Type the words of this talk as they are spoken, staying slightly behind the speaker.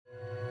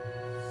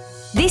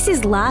This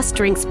is Last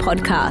Drinks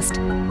Podcast,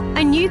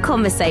 a new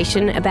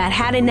conversation about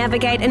how to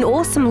navigate an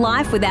awesome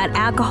life without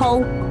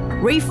alcohol,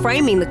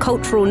 reframing the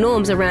cultural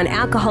norms around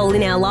alcohol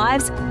in our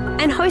lives,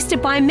 and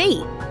hosted by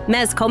me,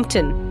 Maz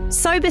Compton,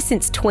 sober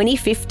since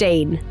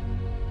 2015.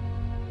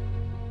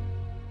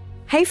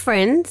 Hey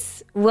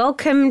friends,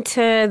 welcome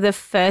to the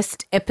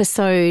first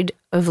episode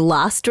of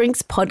Last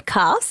Drinks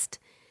Podcast.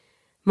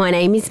 My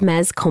name is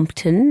Maz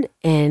Compton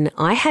and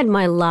I had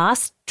my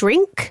last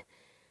drink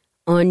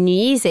on New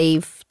Year's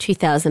Eve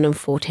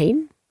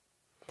 2014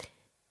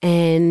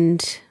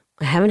 and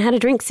I haven't had a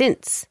drink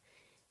since.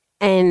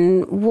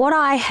 And what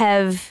I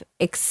have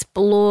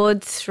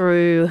explored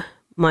through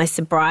my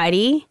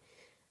sobriety,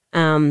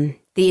 the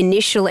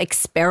initial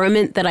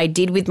experiment that I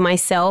did with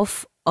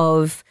myself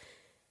of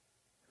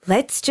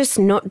let's just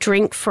not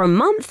drink for a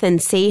month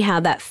and see how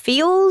that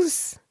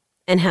feels,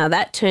 and how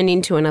that turned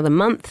into another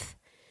month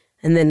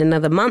and then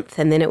another month,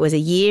 and then it was a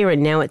year,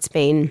 and now it's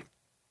been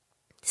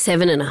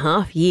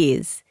 7.5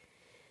 years.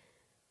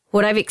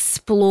 What I've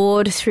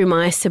explored through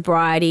my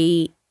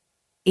sobriety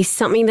is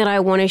something that I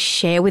want to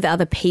share with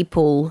other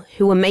people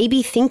who are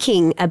maybe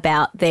thinking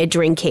about their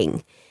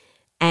drinking,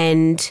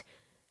 and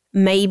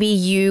maybe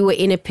you were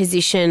in a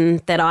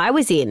position that I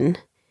was in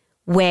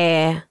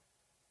where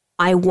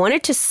I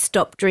wanted to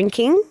stop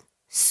drinking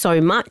so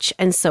much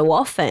and so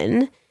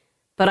often,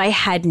 but I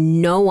had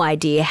no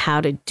idea how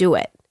to do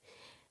it.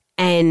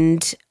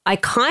 And I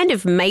kind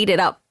of made it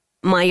up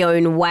my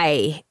own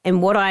way.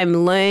 And what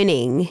I'm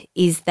learning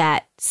is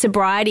that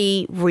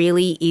sobriety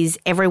really is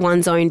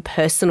everyone's own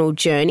personal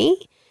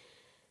journey.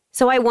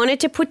 So I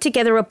wanted to put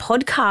together a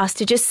podcast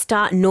to just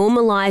start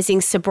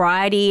normalizing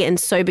sobriety and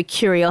sober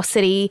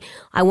curiosity.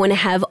 I want to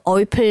have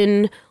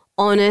open,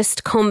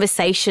 honest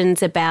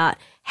conversations about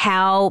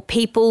how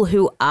people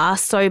who are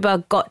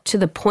sober got to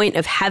the point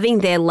of having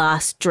their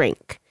last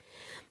drink.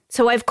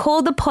 So I've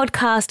called the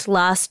podcast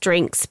Last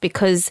Drinks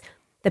because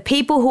the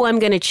people who I'm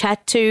going to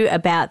chat to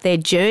about their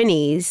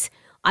journeys,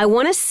 I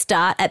want to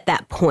start at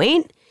that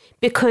point,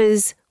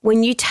 because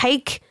when you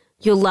take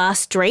your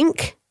last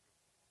drink,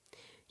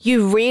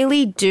 you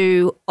really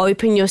do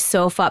open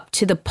yourself up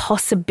to the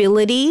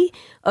possibility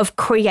of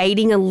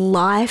creating a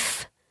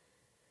life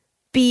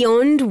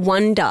beyond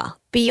wonder,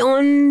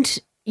 beyond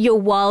your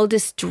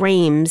wildest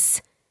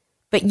dreams,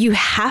 but you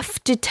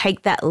have to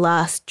take that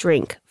last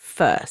drink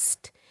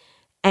first.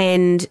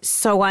 And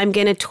so I'm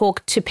going to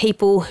talk to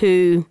people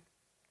who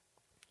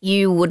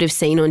you would have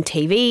seen on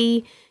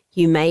TV,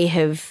 you may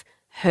have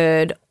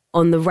heard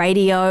on the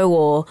radio,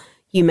 or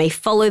you may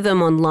follow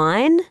them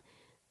online.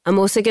 I'm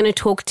also going to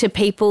talk to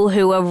people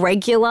who are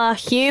regular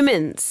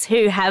humans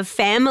who have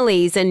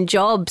families and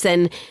jobs,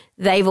 and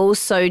they've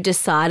also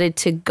decided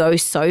to go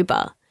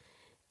sober.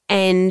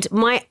 And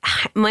my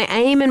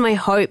aim and my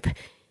hope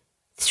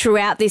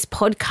throughout this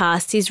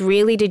podcast is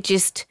really to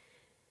just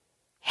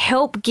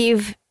help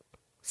give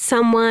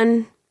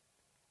someone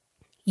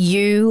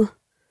you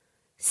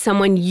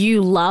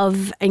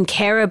love and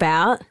care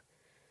about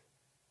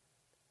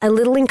a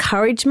little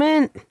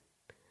encouragement,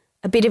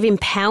 a bit of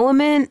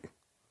empowerment,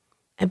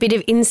 a bit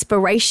of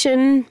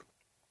inspiration,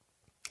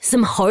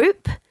 some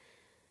hope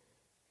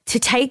to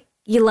take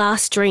your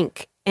last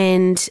drink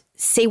and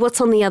see what's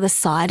on the other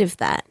side of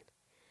that.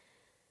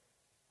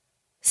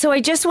 So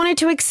I just wanted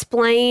to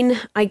explain,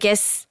 I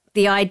guess,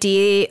 the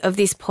idea of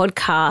this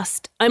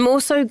podcast.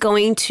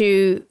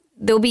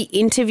 There'll be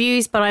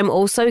interviews, but I'm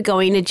also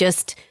going to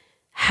just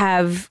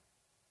have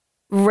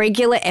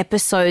regular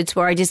episodes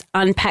where I just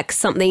unpack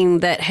something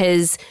that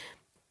has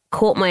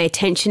caught my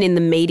attention in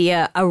the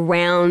media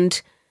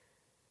around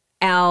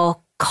our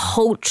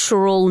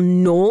cultural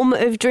norm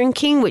of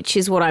drinking, which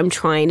is what I'm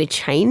trying to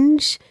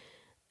change.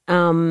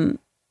 So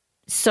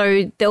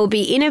there'll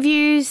be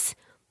interviews,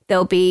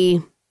 there'll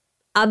be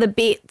other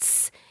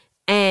bits,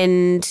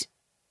 and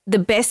the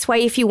best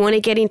way, if you want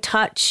to get in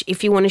touch,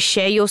 if you want to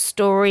share your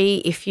story,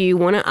 if you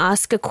want to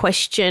ask a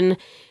question,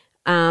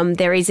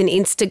 there is an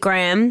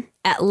Instagram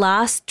at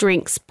Last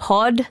Drinks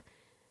Pod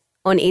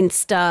on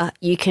Insta.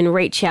 You can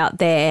reach out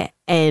there,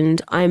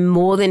 and I'm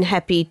more than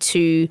happy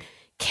to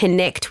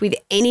connect with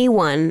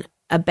anyone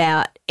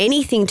about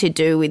anything to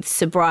do with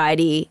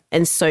sobriety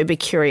and sober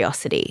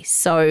curiosity.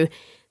 So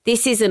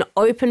this is an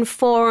open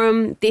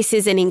forum. This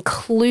is an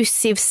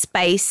inclusive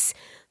space.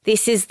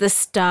 This is the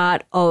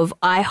start of,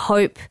 I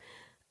hope,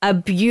 a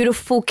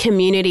beautiful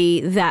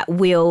community that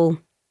will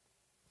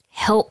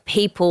help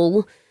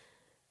people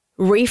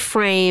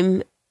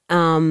reframe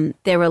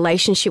their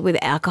relationship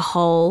with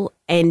alcohol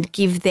and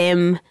give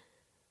them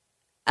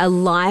a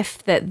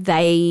life that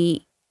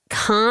they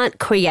can't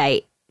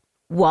create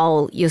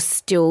while you're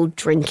still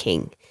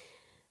drinking.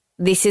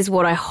 This is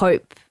what I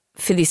hope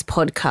for this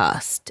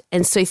podcast.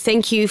 And so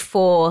thank you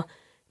for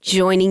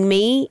joining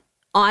me.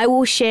 I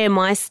will share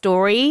my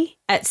story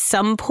at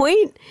some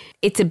point.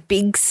 It's a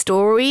big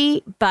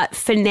story, but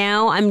for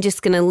now, I'm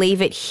just going to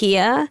leave it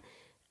here,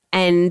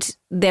 and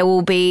there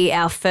will be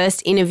our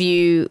first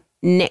interview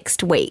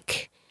next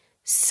week.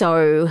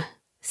 So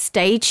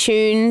stay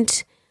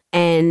tuned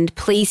and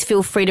please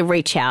feel free to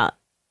reach out.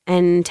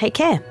 and take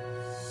care.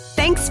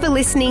 Thanks for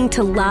listening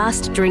to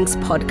Last Drinks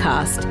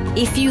Podcast.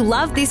 If you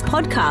love this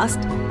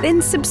podcast,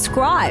 then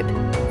subscribe.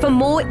 For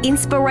more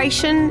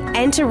inspiration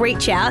and to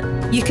reach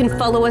out, you can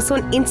follow us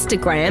on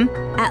Instagram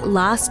at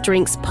Last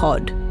Drinks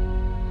Pod.